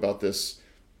Israelis knew about this,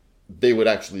 they would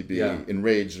actually be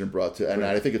enraged and brought to, and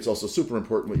I think it's also super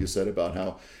important what you said about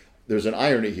how there's an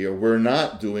irony here. We're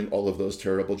not doing all of those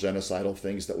terrible genocidal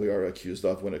things that we are accused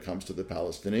of when it comes to the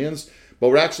Palestinians, but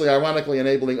we're actually ironically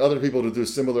enabling other people to do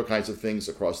similar kinds of things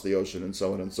across the ocean and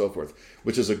so on and so forth,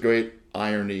 which is a great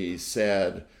irony,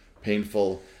 sad,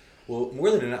 painful. Well,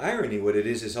 more than an irony, what it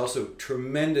is also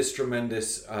tremendous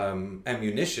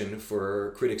ammunition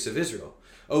for critics of Israel.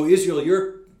 Oh, Israel,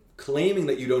 you're claiming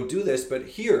that you don't do this, but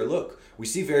here, look, we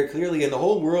see very clearly, and the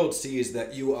whole world sees,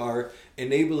 that you are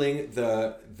enabling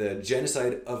the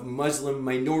genocide of Muslim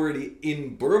minority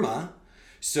in Burma.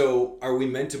 So are we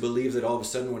meant to believe that all of a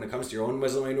sudden, when it comes to your own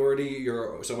Muslim minority,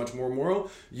 you're so much more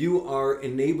moral? You are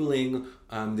enabling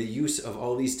the use of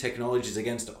all these technologies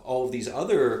against all of these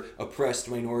other oppressed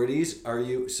minorities. Are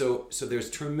you so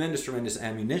there's tremendous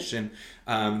ammunition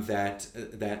that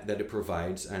it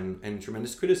provides, and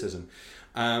tremendous criticism.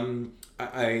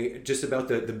 I just about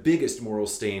the biggest moral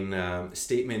stain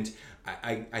statement.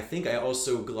 I think I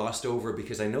also glossed over,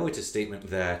 because I know it's a statement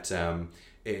that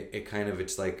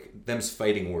it's like them's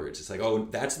fighting words. It's like, oh,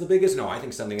 that's the biggest. No, I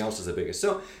think something else is the biggest.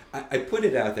 So I put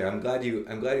it out there. I'm glad you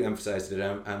emphasized it.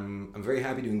 I'm very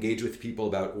happy to engage with people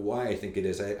about why I think it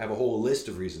is. I have a whole list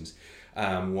of reasons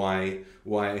why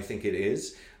I think it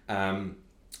is.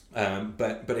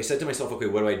 But I said to myself, okay,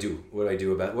 what do I do?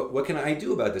 What can I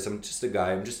do about this? I'm just a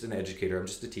guy. I'm just an educator. I'm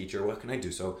just a teacher. What can I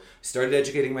do? So I started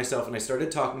educating myself, and I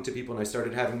started talking to people, and I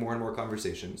started having more and more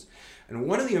conversations. And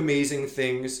one of the amazing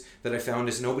things that I found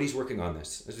is nobody's working on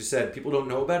this. As we said, people don't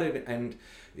know about it. And,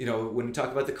 when we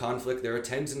talk about the conflict, there are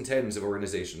tens and tens of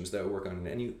organizations that work on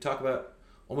it. And you talk about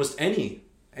almost any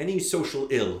social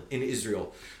ill in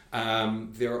Israel.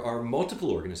 There are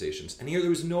multiple organizations, and here there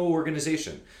was no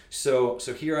organization. So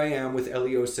here I am with Eli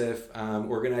Yosef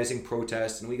organizing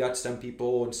protests, and we got some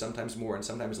people, and sometimes more and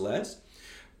sometimes less.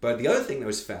 But the other thing that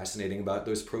was fascinating about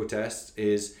those protests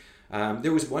is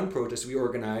there was one protest we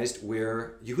organized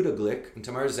where Yehuda Glick and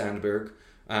Tamar Zandberg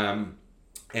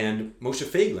and Moshe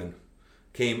Feiglin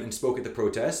came and spoke at the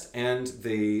protest, and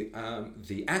the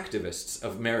activists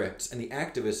of Meretz and the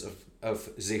activists of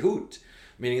Zehut,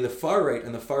 meaning the far right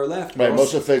and the far left. Right,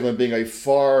 Moshe Feiglin being a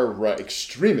far right,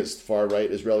 extremist far right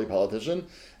Israeli politician,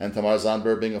 and Tamar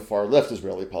Zandberg being a far left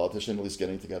Israeli politician, at least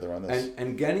getting together on this.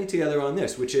 And getting together on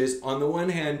this, which is, on the one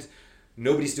hand,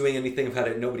 nobody's doing anything about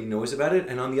it, nobody knows about it,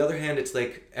 and on the other hand, it's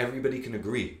like everybody can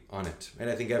agree on it. And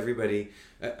I think everybody,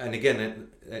 and again,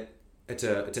 it's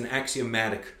an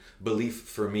axiomatic belief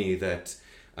for me that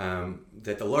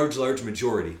that the large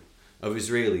majority of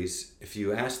Israelis, if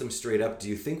you ask them straight up, do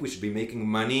you think we should be making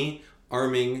money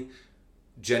arming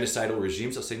genocidal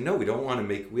regimes? They'll say, no,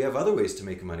 we have other ways to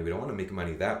make money. We don't want to make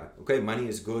money that way. Okay, money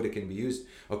is good, it can be used.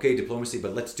 Okay, diplomacy,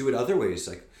 but let's do it other ways.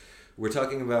 Like, we're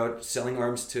talking about selling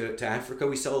arms to Africa.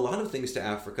 We sell a lot of things to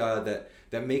Africa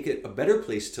that make it a better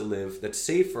place to live, that's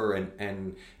safer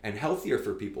and healthier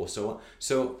for people. So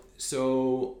the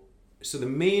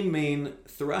main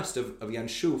thrust of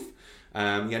Yanshuf,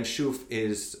 Yanshuf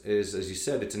is, as you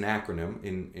said, it's an acronym.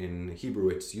 In Hebrew,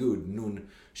 it's Yud, Nun,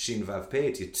 Shin, Vav, Pei.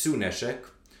 It's Yitzu Neshek,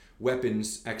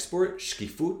 weapons export,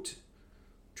 Shkifut,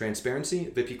 transparency,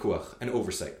 Vipikuach, and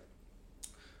oversight.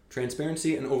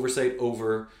 Transparency and oversight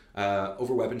over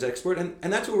weapons export, and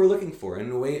that's what we're looking for.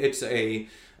 In a way, it's a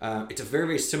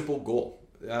very simple goal,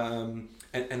 and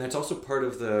that's also part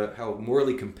of how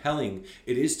morally compelling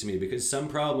it is to me, because some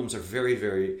problems are very,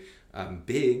 very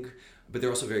big, but they're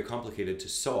also very complicated to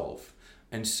solve,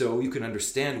 and so you can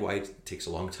understand why it takes a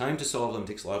long time to solve them. It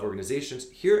takes a lot of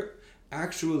organizations. Here,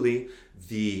 actually,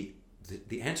 the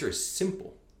answer is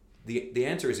simple. The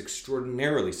answer is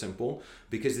extraordinarily simple,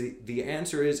 because the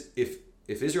answer is, if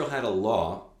Israel had a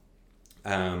law,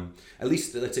 at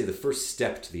least let's say the first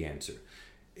step to the answer,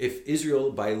 if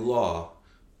Israel by law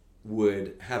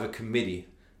would have a committee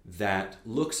that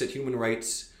looks at human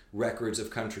rights records of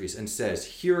countries and says,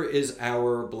 here is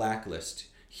our blacklist,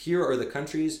 here are the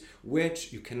countries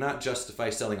which you cannot justify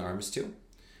selling arms to,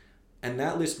 and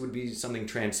that list would be something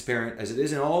transparent, as it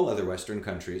is in all other Western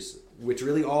countries, which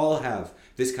really all have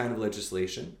this kind of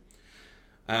legislation.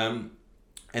 And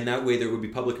that way there would be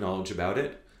public knowledge about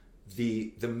it.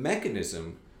 The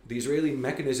mechanism, the Israeli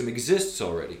mechanism, exists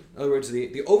already. In other words,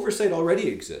 the oversight already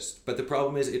exists, but the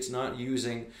problem is it's not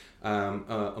using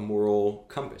a moral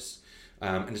compass.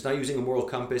 And it's not using a moral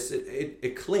compass.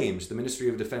 It claims the Ministry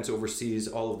of Defense oversees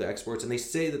all of the exports, and they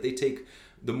say that they take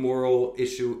the moral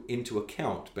issue into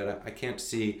account, but I can't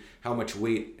see how much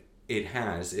weight it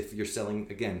has if you're selling,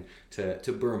 again,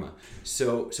 to Burma.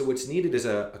 So what's needed is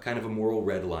a kind of a moral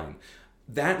red line.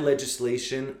 That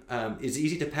legislation is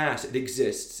easy to pass. It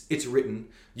exists. It's written.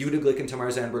 Yehuda Glick and Tamar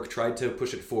Zandberg tried to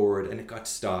push it forward, and it got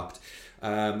stopped.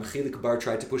 Chilik Bar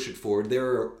tried to push it forward. There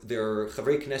are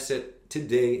Chavrei Knesset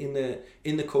today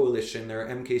in the coalition. There are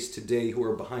MKs today who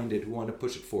are behind it, who want to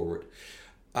push it forward.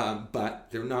 But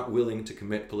they're not willing to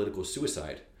commit political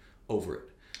suicide over it.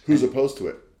 Who's opposed to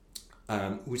it?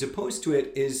 Who's opposed to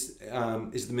it is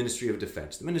the Ministry of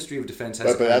Defense. The Ministry of Defense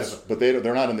has... But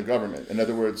they're not in the government. In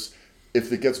other words,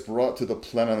 if it gets brought to the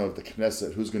plenum of the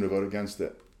Knesset, who's going to vote against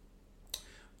it?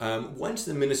 Once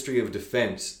the Ministry of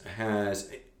Defense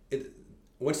has an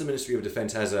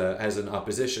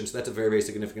opposition, so that's a very, very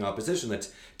significant opposition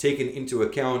that's taken into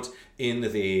account in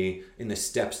the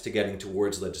steps to getting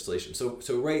towards legislation.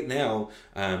 So right now,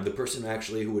 the person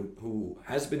actually who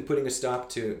has been putting a stop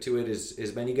to it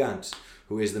is Benny Gantz,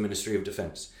 who is the Ministry of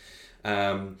Defense.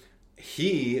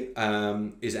 He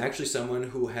is actually someone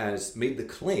who has made the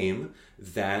claim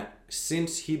that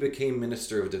since he became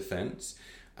Minister of Defense,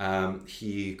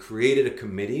 he created a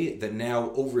committee that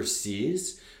now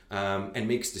oversees and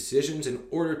makes decisions in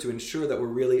order to ensure that we're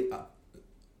really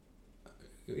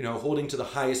holding to the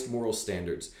highest moral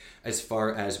standards as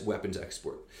far as weapons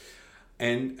export.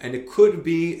 And it could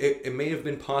be, it may have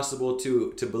been possible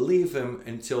to believe him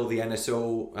until the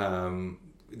NSO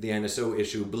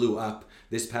issue blew up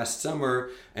this past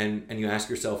summer, and you ask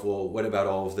yourself, well, what about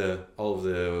all of the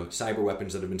cyber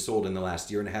weapons that have been sold in the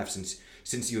last year and a half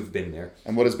since you've been there?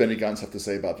 And what does Benny Gantz have to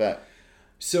say about that?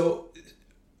 So,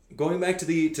 going back to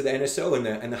the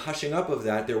NSO and the hushing up of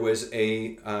that, there was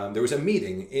a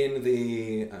meeting in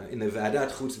the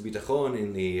Vadat Chutz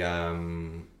V'Bitachon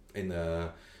in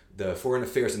the Foreign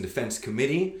Affairs and Defense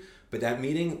Committee, but that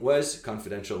meeting was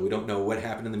confidential. We don't know what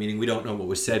happened in the meeting. We don't know what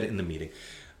was said in the meeting.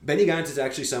 Benny Gantz is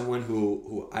actually someone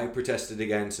who I protested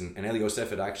against, and Eli Yosef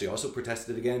had actually also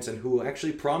protested against, and who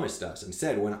actually promised us and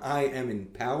said, when I am in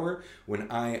power, when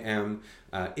I am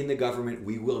in the government,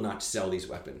 we will not sell these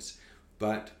weapons.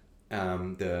 But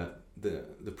the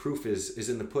proof is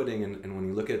in the pudding, and when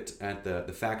you look at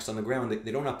the facts on the ground,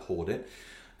 they don't uphold it.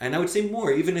 And I would say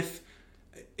more, even if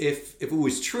it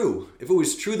was true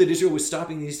that Israel was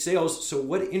stopping these sales, so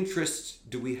what interest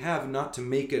do we have not to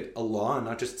make it a law and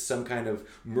not just some kind of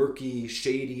murky,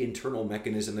 shady internal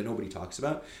mechanism that nobody talks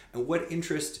about? And what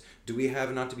interest do we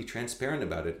have not to be transparent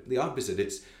about it? The opposite.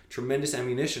 It's tremendous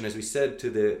ammunition, as we said,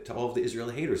 to all of the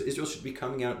Israeli haters. Israel should be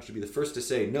coming out and should be the first to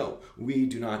say, no, we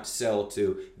do not sell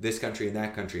to this country and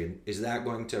that country. And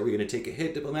are we going to take a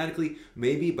hit diplomatically?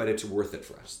 Maybe, but it's worth it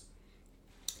for us.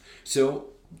 So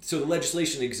the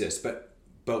legislation exists, but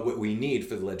But what we need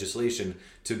for the legislation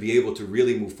to be able to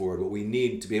really move forward, what we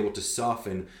need to be able to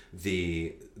soften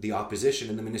the opposition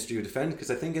in the Ministry of Defense,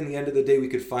 because I think in the end of the day we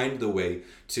could find the way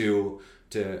to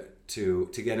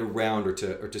get around or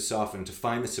to soften, to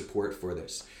find the support for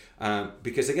this.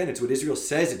 Because again, it's what Israel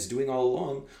says it's doing all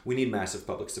along. We need massive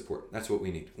public support. That's what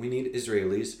we need. We need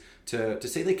Israelis to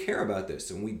say they care about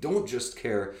this. And we don't just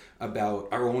care about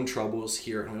our own troubles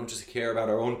here. And we don't just care about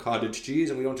our own cottage cheese.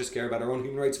 And we don't just care about our own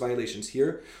human rights violations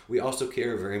here. We also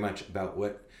care very much about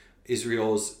what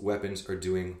Israel's weapons are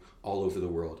doing all over the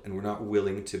world. And we're not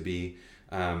willing to be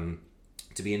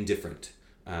indifferent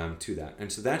to that.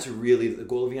 And so that's really the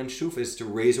goal of Yanshuf, is to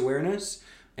raise awareness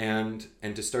and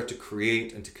to start to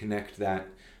create and to connect that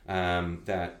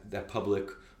public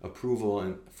approval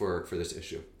and for this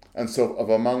issue. And so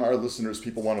among our listeners,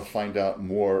 people want to find out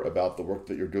more about the work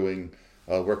that you're doing.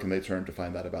 Where can they turn to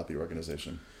find out about the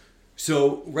organization?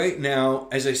 So right now,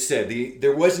 as I said,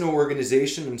 there was no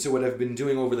organization, and so what I've been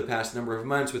doing over the past number of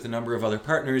months with a number of other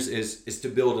partners is to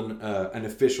build an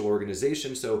official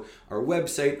organization. So our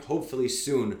website, hopefully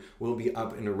soon, will be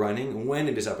up and running. When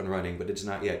it is up and running, but it's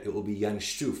not yet, it will be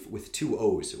Yanshuf with 2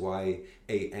 O's,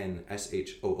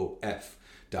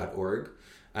 YANSHOOF.org.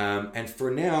 And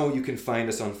for now, you can find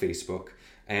us on Facebook.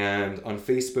 And on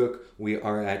Facebook, we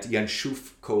are at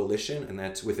Yanshuf Coalition, and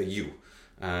that's with a U.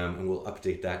 And we'll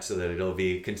update that so that it'll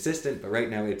be consistent. But right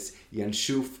now it's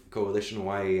Yanshuf Coalition,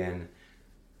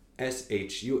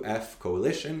 YANSHUF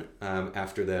Coalition,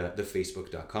 after the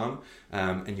Facebook.com,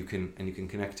 and you can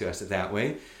connect to us that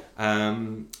way.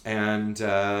 Really,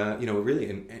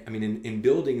 in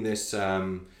building this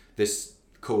this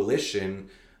coalition,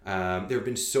 there have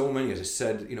been so many, as I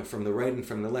said, from the right and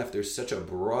from the left. There's such a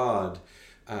broad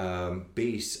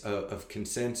base of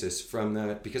consensus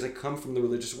because I come from the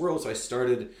religious world, so I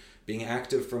started being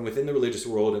active from within the religious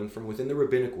world and from within the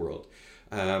rabbinic world,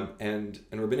 and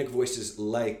rabbinic voices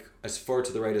like as far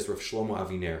to the right as Rav Shlomo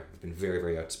Aviner have been very,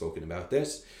 very outspoken about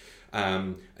this,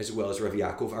 as well as Rav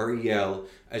Yaakov Ariel,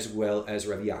 as well as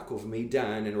Rav Yaakov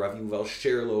Meidan and Rav Yuval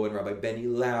Sherlo and Rabbi Benny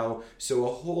Lau. So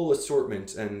a whole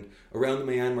assortment, and around the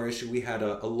Myanmar issue we had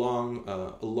a long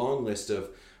list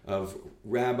of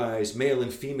rabbis, male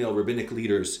and female rabbinic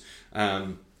leaders,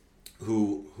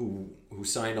 who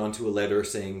signed onto a letter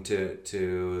saying to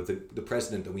the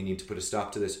president that we need to put a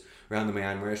stop to this around the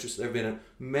Myanmar issue. So there have been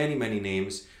many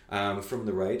names from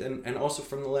the right and also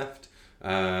from the left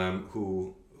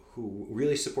who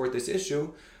really support this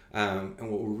issue. And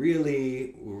what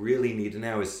we really need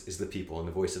now is the people and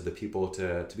the voice of the people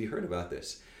to be heard about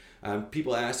this.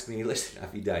 People ask me, listen,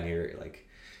 Avidan, you're like,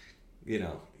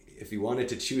 if you wanted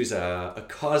to choose a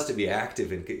cause to be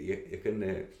active in, you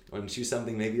couldn't want to choose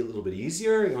something maybe a little bit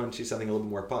easier. You want to choose something a little bit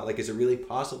more is it really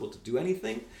possible to do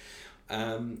anything?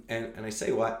 And I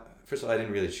say, well, first of all, I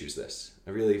didn't really choose this. I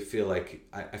really feel like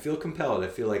I feel compelled. I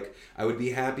feel like I would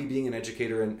be happy being an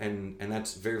educator, and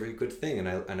that's a very, very good thing,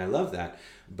 and I love that.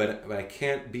 But I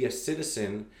can't be a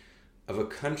citizen of a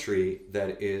country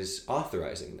that is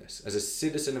authorizing this. As a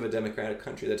citizen of a democratic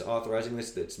country that's authorizing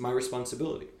this, that's my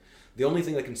responsibility. The only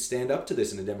thing that can stand up to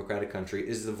this in a democratic country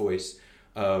is the voice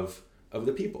of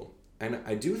the people. And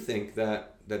I do think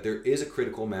that there is a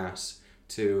critical mass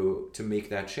to make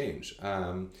that change.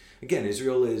 Again,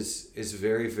 Israel is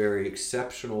very, very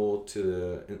exceptional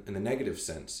in the negative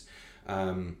sense.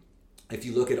 If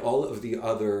you look at all of the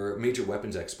other major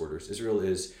weapons exporters, Israel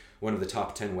is one of the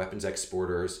top 10 weapons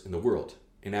exporters in the world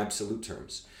in absolute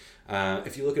terms.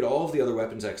 If you look at all of the other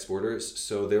weapons exporters,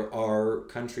 so there are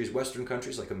countries, Western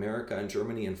countries like America and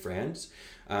Germany and France,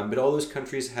 but all those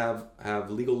countries have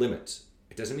legal limits.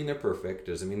 It doesn't mean they're perfect,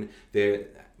 doesn't mean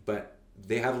but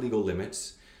they have legal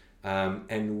limits.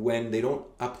 And when they don't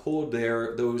uphold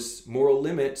those moral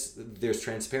limits, there's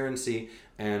transparency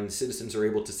and citizens are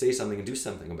able to say something and do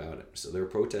something about it. So there are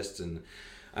protests and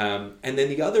then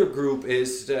the other group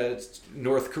is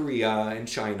North Korea and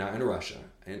China and Russia.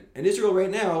 And Israel right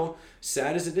now,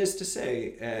 sad as it is to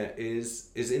say,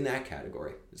 is in that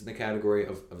category. It's in the category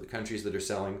of the countries that are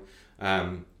selling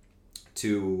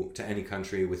to any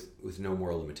country with no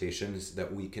moral limitations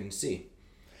that we can see.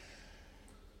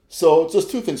 So just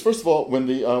 2 things. First of all, when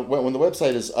the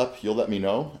website is up, you'll let me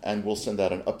know, and we'll send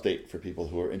out an update for people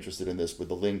who are interested in this with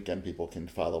the link, and people can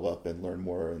follow up and learn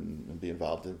more and be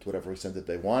involved in whatever extent that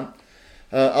they want.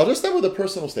 I'll just start with a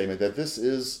personal statement that this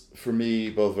is, for me,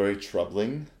 both very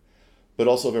troubling, but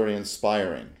also very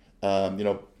inspiring.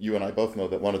 You and I both know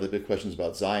that one of the big questions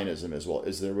about Zionism is, well,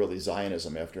 is there really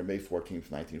Zionism after May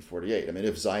 14th, 1948? I mean,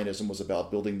 if Zionism was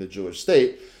about building the Jewish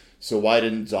state, So why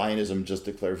didn't Zionism just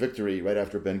declare victory right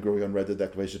after Ben Gurion read the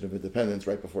Declaration of Independence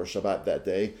right before Shabbat that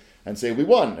day and say, we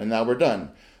won, and now we're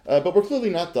done? But we're clearly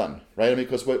not done, right? I mean,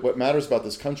 because what matters about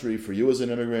this country, for you as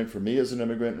an immigrant, for me as an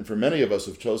immigrant, and for many of us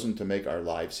who've chosen to make our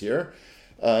lives here,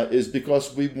 is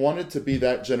because we wanted to be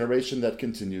that generation that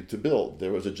continued to build.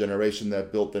 There was a generation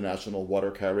that built the national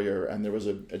water carrier, and there was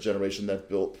a generation that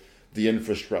built the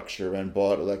infrastructure and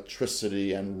bought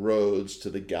electricity and roads to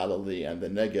the Galilee and the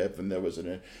Negev, and there was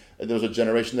a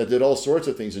generation that did all sorts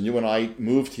of things, and you and I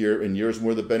moved here in years,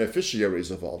 we're the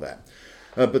beneficiaries of all that.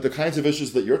 But the kinds of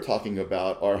issues that you're talking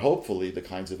about are hopefully the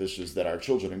kinds of issues that our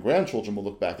children and grandchildren will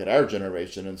look back at our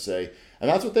generation and say, and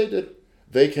that's what they did.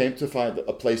 They came to find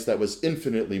a place that was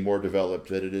infinitely more developed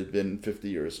than it had been 50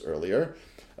 years earlier.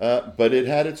 But it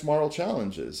had its moral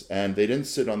challenges, and they didn't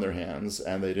sit on their hands,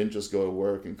 and they didn't just go to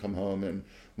work and come home and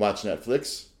watch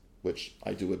Netflix, which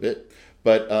I do a bit.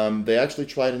 But they actually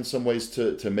tried in some ways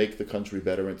to make the country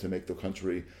better and to make the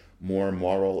country more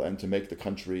moral and to make the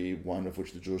country one of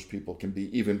which the Jewish people can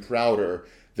be even prouder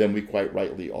than we quite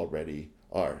rightly already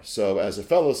are. So as a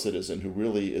fellow citizen who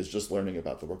really is just learning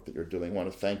about the work that you're doing, I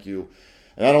want to thank you,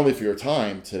 and not only for your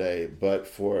time today, but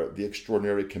for the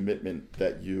extraordinary commitment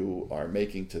that you are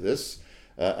making to this.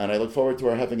 And I look forward to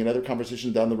our having another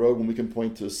conversation down the road when we can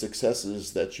point to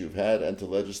successes that you've had and to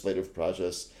legislative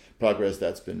progress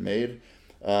that's been made,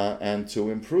 and to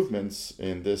improvements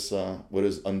in this, what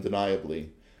is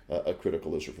undeniably a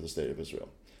critical issue for the state of Israel.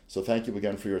 So thank you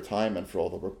again for your time and for all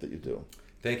the work that you do.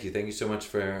 Thank you. Thank you so much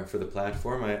for the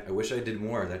platform. I wish I did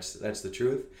more. That's the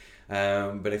truth.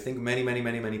 But I think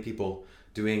many people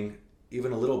doing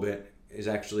even a little bit is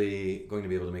actually going to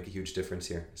be able to make a huge difference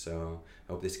here. So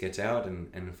I hope this gets out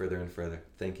and further and further.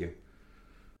 Thank you.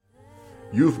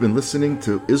 You've been listening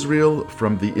to Israel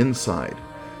from the Inside.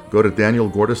 Go to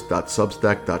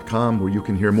danielgordis.substack.com where you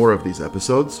can hear more of these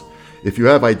episodes. If you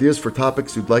have ideas for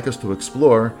topics you'd like us to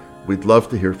explore, we'd love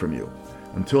to hear from you.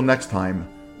 Until next time,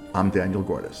 I'm Daniel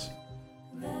Gordis.